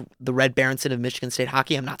like the Red Berenson of Michigan State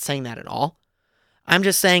hockey. I'm not saying that at all. I'm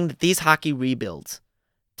just saying that these hockey rebuilds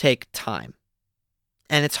take time.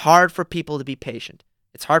 And it's hard for people to be patient.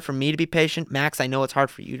 It's hard for me to be patient. Max, I know it's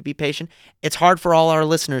hard for you to be patient. It's hard for all our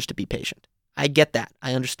listeners to be patient. I get that.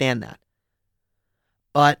 I understand that.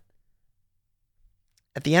 But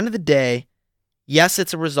at the end of the day, yes,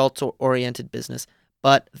 it's a results-oriented business,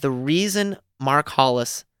 but the reason Mark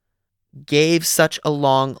Hollis gave such a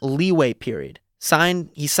long leeway period,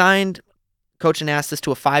 he signed Coach Anastas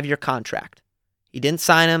to a 5-year contract. He didn't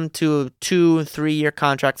sign him to a 2- 3-year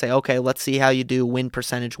contract, say, okay, let's see how you do win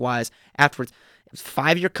percentage-wise afterwards. It was a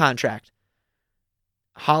 5-year contract.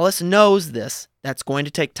 Hollis knows this. That's going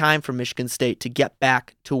to take time for Michigan State to get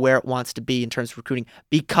back to where it wants to be in terms of recruiting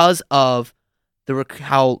because of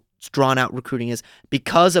how drawn-out recruiting is,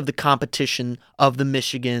 because of the competition of the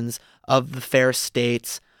Michigans, of the Ferris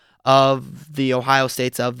States, of the Ohio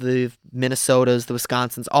States, of the Minnesotas, the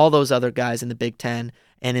Wisconsins, all those other guys in the Big Ten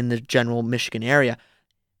and in the general Michigan area.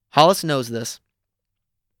 Hollis knows this.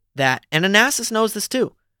 And Anastas knows this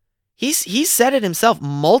too. He's said it himself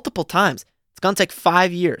multiple times. It's going to take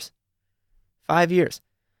 5 years. 5 years.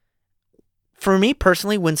 For me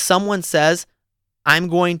personally, when someone says, I'm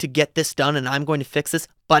going to get this done and I'm going to fix this,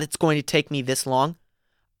 but it's going to take me this long,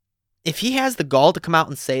 if he has the gall to come out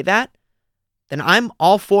and say that, then I'm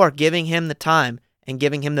all for giving him the time and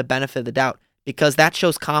giving him the benefit of the doubt, because that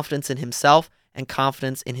shows confidence in himself and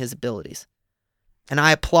confidence in his abilities. And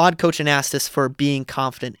I applaud Coach Anastas for being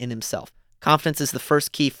confident in himself. Confidence is the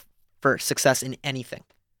first key for success in anything.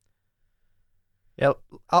 Yeah,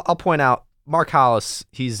 I'll point out Mark Hollis.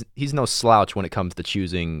 He's no slouch when it comes to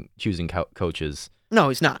choosing coaches. No,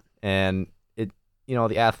 he's not. And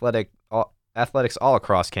the athletics all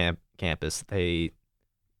across campus,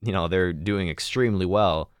 they're doing extremely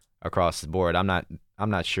well across the board. I'm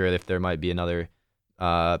not sure if there might be another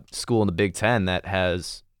school in the Big Ten that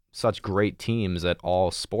has such great teams at all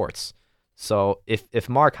sports. So if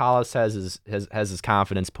Mark Hollis has his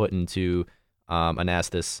confidence put into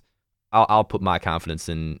Anastas, I'll put my confidence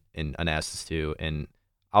in Anastas too, and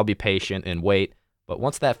I'll be patient and wait. But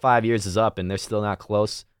once that 5 years is up and they're still not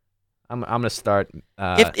close, I'm gonna start.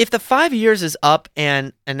 If the 5 years is up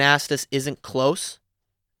and Anastas isn't close,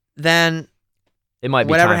 then it might be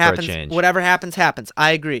whatever time happens, for a change. Whatever happens.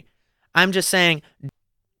 I agree. I'm just saying,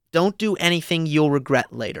 don't do anything you'll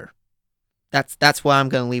regret later. That's what I'm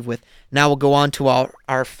going to leave with. Now we'll go on to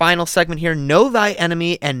our final segment here. Know thy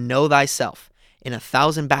enemy and know thyself. In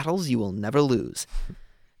 1,000 battles you will never lose.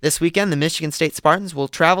 This weekend, the Michigan State Spartans will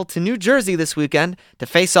travel to New Jersey this weekend to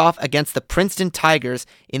face off against the Princeton Tigers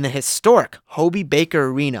in the historic Hobey Baker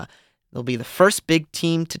Arena. They'll be the first big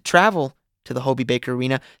team to travel to the Hobey Baker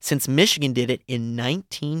Arena since Michigan did it in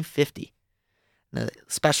 1950. Now,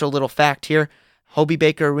 special little fact here, Hobey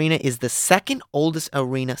Baker Arena is the second oldest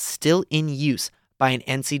arena still in use by an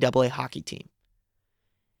NCAA hockey team.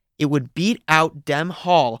 It would beat out Dem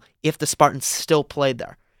Hall if the Spartans still played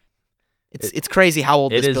there. It's crazy how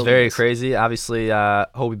old this building is. It is very crazy. Obviously,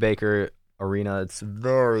 Hobey Baker Arena, it's a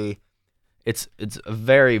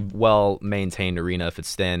very well maintained arena if it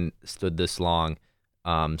stood this long.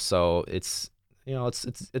 So it's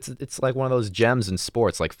like one of those gems in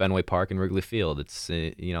sports, like Fenway Park and Wrigley Field. It's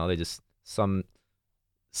they just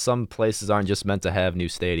some places aren't just meant to have new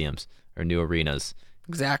stadiums or new arenas.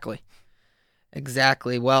 Exactly.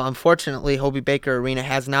 Well, unfortunately, Hobey Baker Arena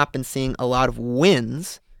has not been seeing a lot of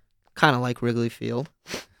wins, kind of like Wrigley Field.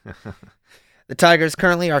 The Tigers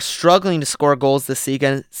currently are struggling to score goals this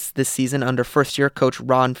season under first-year coach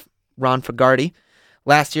Ron Fogarty.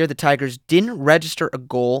 Last year, the Tigers didn't register a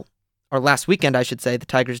goal, or last weekend, I should say, the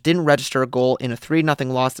Tigers didn't register a goal in a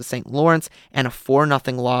 3-0 loss to St. Lawrence and a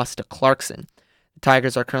 4-0 loss to Clarkson. The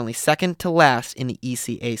Tigers are currently second to last in the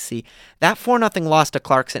ECAC. That 4-0 loss to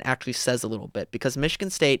Clarkson actually says a little bit because Michigan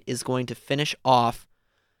State is going to finish off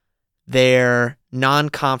their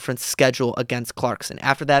non-conference schedule against Clarkson.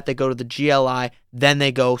 After that, they go to the GLI, then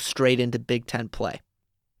they go straight into Big Ten play.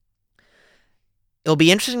 It'll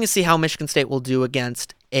be interesting to see how Michigan State will do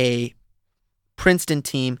against a Princeton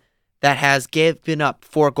team that has given up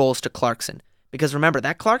 4 goals to Clarkson. Because remember,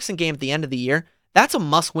 that Clarkson game at the end of the year, that's a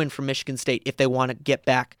must-win for Michigan State if they want to get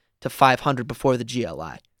back to 500 before the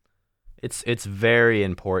GLI. It's very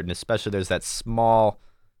important, especially there's that small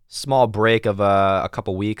break of a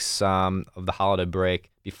couple weeks of the holiday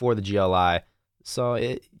break before the GLI. So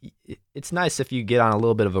it's nice if you get on a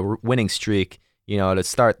little bit of a winning streak, to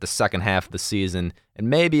start the second half of the season. And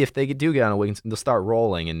maybe if they do get on a winning, they'll start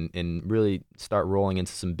rolling and really start rolling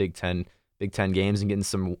into some Big Ten games and getting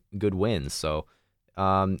some good wins. So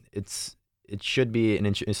it should be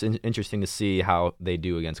it's interesting to see how they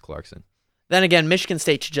do against Clarkson. Then again, Michigan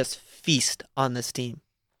State should just feast on this team.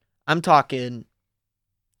 I'm talking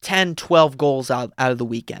 10, 12 goals out of the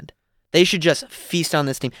weekend. They should just feast on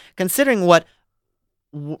this team. Considering what,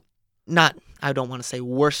 I don't want to say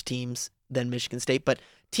worse teams than Michigan State, but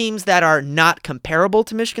teams that are not comparable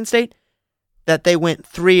to Michigan State, that they went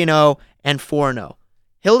 3-0 and 4-0.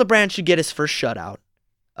 Hildebrand should get his first shutout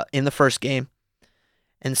in the first game,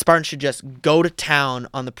 and the Spartans should just go to town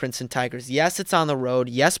on the Princeton Tigers. Yes, it's on the road.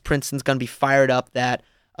 Yes, Princeton's going to be fired up that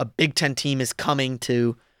a Big Ten team is coming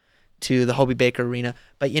to the Hobie Baker Arena.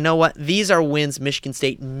 But you know what? These are wins Michigan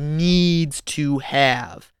State needs to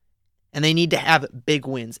have. And they need to have big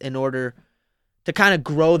wins in order to kind of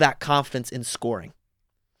grow that confidence in scoring.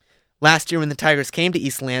 Last year when the Tigers came to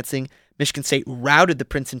East Lansing, Michigan State routed the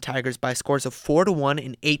Princeton Tigers by scores of 4-1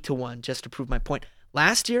 and 8-1, just to prove my point.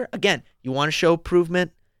 Last year, again, you want to show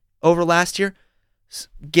improvement over last year?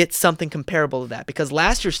 Get something comparable to that. Because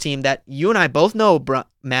last year's team that you and I both know,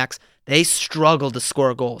 Max, they struggled to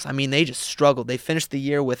score goals. I mean, they just struggled. They finished the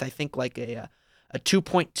year with, I think, like a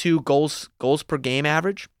 2.2 goals per game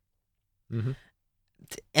average. Mm-hmm.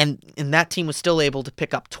 And that team was still able to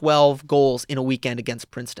pick up 12 goals in a weekend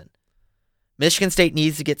against Princeton. Michigan State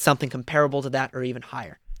needs to get something comparable to that or even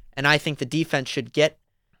higher. And I think the defense should get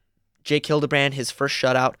Jake Hildebrand his first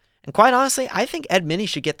shutout. And quite honestly, I think Ed Minnie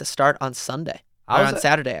should get the start on Saturday, I should say.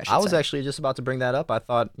 I was actually just about to bring that up. I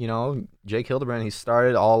thought, Jake Hildebrand, he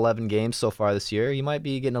started all 11 games so far this year. He might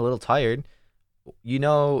be getting a little tired. You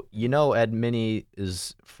know Ed Minnie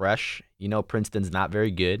is fresh. Princeton's not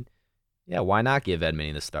very good. Yeah, why not give Ed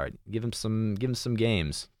Minnie the start? Give him some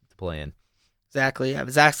games to play in. Exactly. I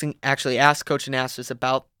was actually asked Coach Anastas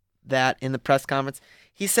about that in the press conference.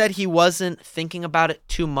 He said he wasn't thinking about it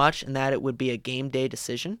too much and that it would be a game day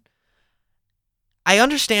decision. I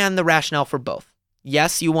understand the rationale for both.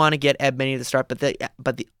 Yes, you want to get Ed Minnie to start,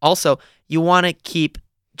 but also you want to keep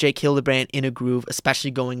Jake Hildebrand in a groove,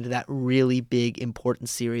 especially going to that really big, important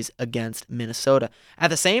series against Minnesota.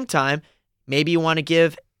 At the same time, maybe you want to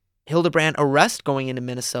give Hildebrand a rest going into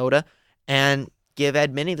Minnesota and give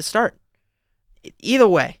Ed Minnie the start. Either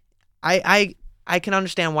way, I can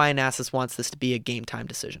understand why Anastas wants this to be a game time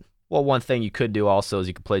decision. Well, one thing you could do also is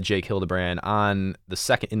you could play Jake Hildebrand in the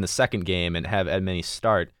second game and have Ed Minnie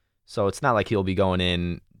start. So it's not like he'll be going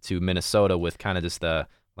in to Minnesota with kind of just the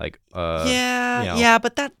think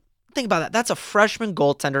about that. That's a freshman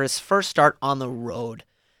goaltender, his first start on the road.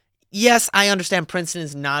 Yes, I understand Princeton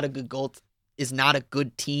is not a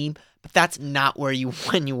good team, but that's not where you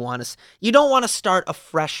want to. You don't want to start a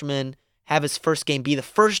freshman, have his first game be the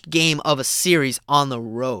first game of a series on the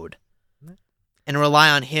road, and rely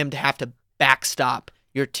on him to have to backstop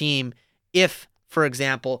your team if, for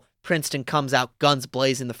example, Princeton comes out guns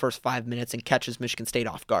blazing the first 5 minutes and catches Michigan State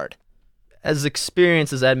off guard. As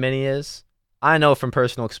experienced as Ed Minnie is, I know from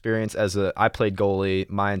personal experience I played goalie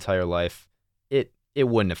my entire life, it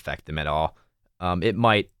wouldn't affect him at all. It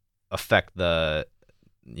might affect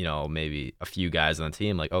maybe a few guys on the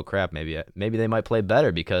team, like, oh crap, maybe they might play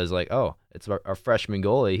better because it's our freshman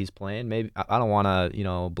goalie, he's playing. Maybe I don't want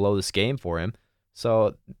to blow this game for him,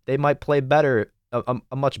 so they might play better,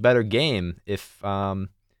 a much better game if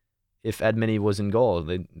Ed Minnie was in goal.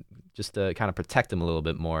 They just to kind of protect him a little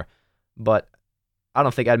bit more. But I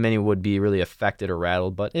don't think Ed Minnie would be really affected or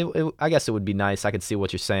rattled. But I guess it would be nice. I could see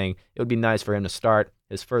what you're saying. It would be nice for him to start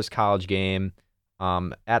his first college game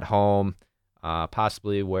at home.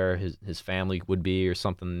 possibly where his family would be or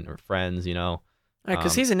something, or friends, you know.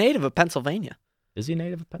 Because he's a native of Pennsylvania. Is he a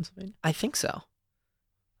native of Pennsylvania? I think so.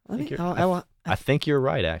 I think you're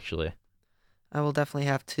right, actually. I will definitely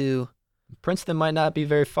have to. Princeton might not be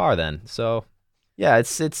very far then. So, yeah,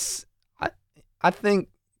 I think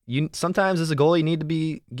you sometimes as a goalie you need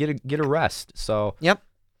to get a rest. So. Yep.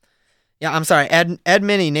 Yeah, I'm sorry. Ed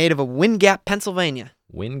Minnie, native of Wind Gap, Pennsylvania.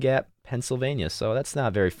 Wind Gap, Pennsylvania. So that's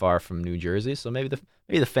not very far from New Jersey. So maybe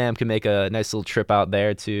the fam can make a nice little trip out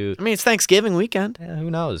there to. I mean, it's Thanksgiving weekend. Yeah,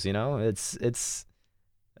 who knows? You know, it's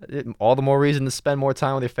all the more reason to spend more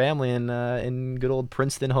time with your family in good old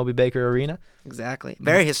Princeton Hobey Baker Arena. Exactly.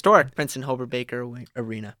 Very historic Princeton Hobey Baker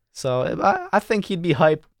Arena. So I think he'd be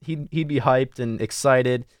hyped. He'd be hyped and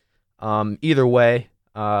excited. Either way,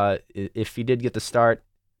 if he did get the start,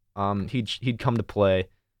 he'd come to play,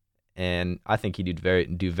 and I think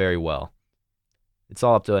he'd do very well. It's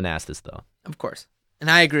all up to Anastas, though. Of course. And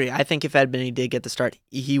I agree. I think if Edmond did get the start,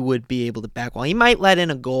 he would be able to back well. He might let in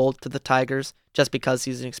a goal to the Tigers just because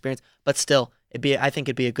he's an experienced, but still, I think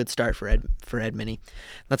it'd be a good start for Edmond.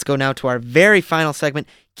 Let's go now to our very final segment,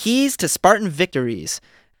 Keys to Spartan Victories.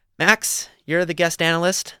 Max, you're the guest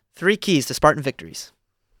analyst. 3 keys to Spartan victories.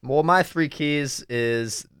 Well, my 3 keys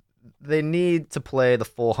is they need to play the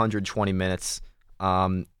full 120 minutes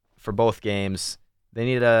for both games. They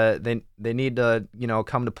need to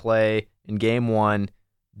come to play in game 1,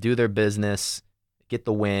 do their business, get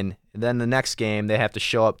the win. And then the next game they have to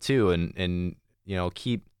show up too and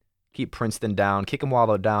keep Princeton down, kick them while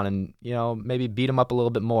they're down, and maybe beat them up a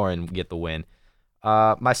little bit more and get the win.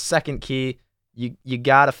 My second key, you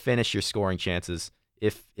gotta finish your scoring chances.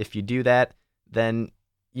 If you do that, then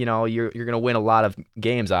you're gonna win a lot of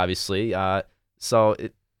games, obviously.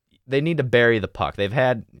 They need to bury the puck. They've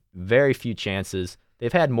had very few chances.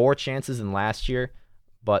 They've had more chances than last year,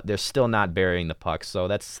 but they're still not burying the puck. So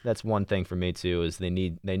that's one thing for me too, is they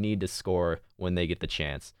need to score when they get the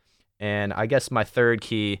chance. And I guess my third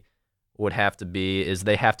key would have to be is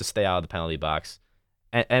they have to stay out of the penalty box.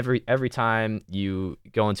 Every time you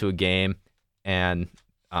go into a game and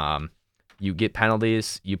you get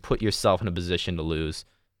penalties, you put yourself in a position to lose.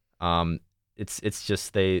 It's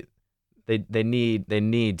just they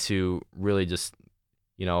need to really just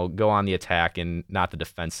go on the attack and not the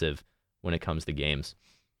defensive when it comes to games.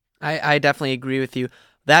 I definitely agree with you.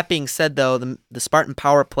 That being said, though, the Spartan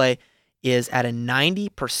power play is at a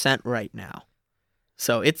 90% right now.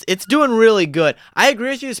 So it's doing really good. I agree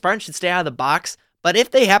with you. The Spartans should stay out of the box, but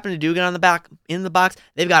if they happen to do get in the box,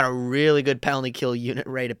 they've got a really good penalty kill unit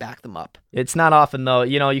ready to back them up. It's not often, though.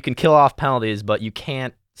 You can kill off penalties, but you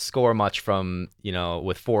can't score much from,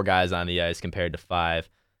 with 4 guys on the ice compared to 5.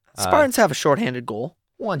 Spartans have a shorthanded goal.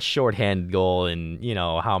 One shorthanded goal and,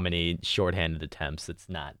 how many shorthanded attempts. It's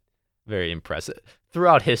not very impressive.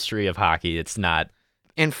 Throughout history of hockey, it's not.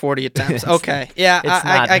 In 40 attempts. Okay. Yeah,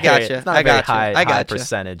 I got you. It's not a very high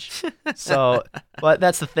percentage. So, but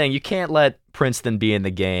that's the thing. You can't let Princeton be in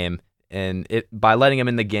the game. And by letting him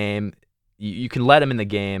in the game, you can let him in the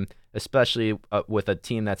game, especially with a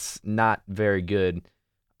team that's not very good,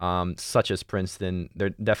 such as Princeton. They're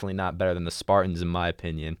definitely not better than the Spartans, in my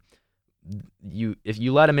opinion. If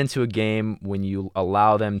you let them into a game when you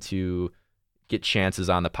allow them to get chances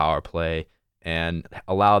on the power play and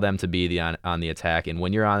allow them to be on the attack, and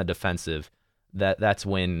when you're on the defensive, that's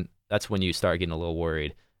when you start getting a little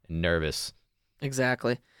worried and nervous.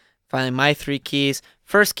 Exactly. Finally, my 3 keys.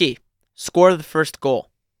 First key, score the first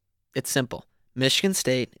goal. It's simple. Michigan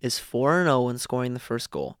State is 4-0 when scoring the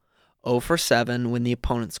first goal, 0 for 7 when the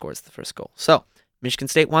opponent scores the first goal. So, Michigan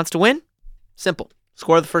State wants to win? Simple.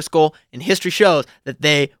 Score the first goal, and history shows that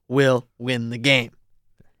they will win the game.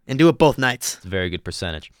 And do it both nights. It's a very good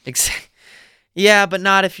percentage. Yeah, but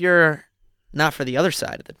not for the other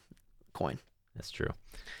side of the coin. That's true.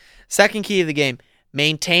 Second key of the game,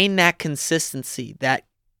 maintain that consistency,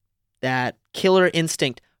 that killer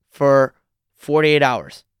instinct for 48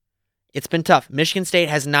 hours. It's been tough. Michigan State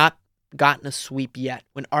has not gotten a sweep yet,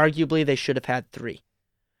 when arguably they should have had 3.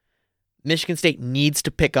 Michigan State needs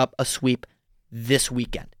to pick up a sweep this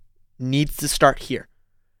weekend. Needs to start here.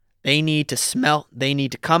 They need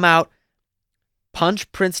to come out,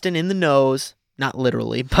 punch Princeton in the nose, not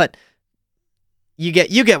literally, but you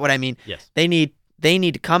get what I mean. Yes. They need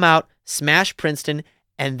to come out, smash Princeton,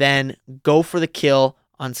 and then go for the kill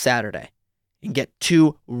on Saturday and get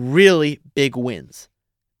 2 really big wins.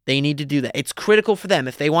 They need to do that. It's critical for them.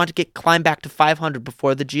 If they want to climb back to 500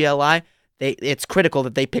 before the GLI, it's critical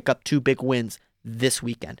that they pick up 2 big wins this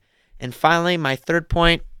weekend. And finally, my third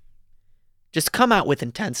point, just come out with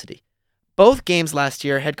intensity. Both games last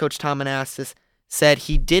year, head coach Tom Anastas said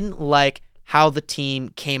he didn't like how the team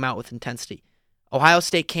came out with intensity. Ohio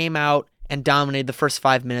State came out and dominated the first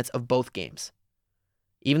 5 minutes of both games.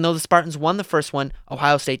 Even though the Spartans won the first one,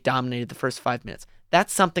 Ohio State dominated the first 5 minutes.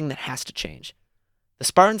 That's something that has to change. The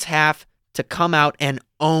Spartans have to come out and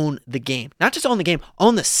own the game. Not just own the game,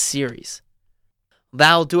 own the series.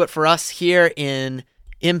 That'll do it for us here in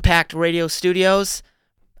Impact Radio Studios.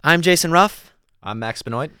 I'm Jason Ruff. I'm Max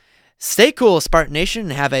Benoit. Stay cool, Spartan Nation,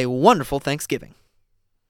 and have a wonderful Thanksgiving.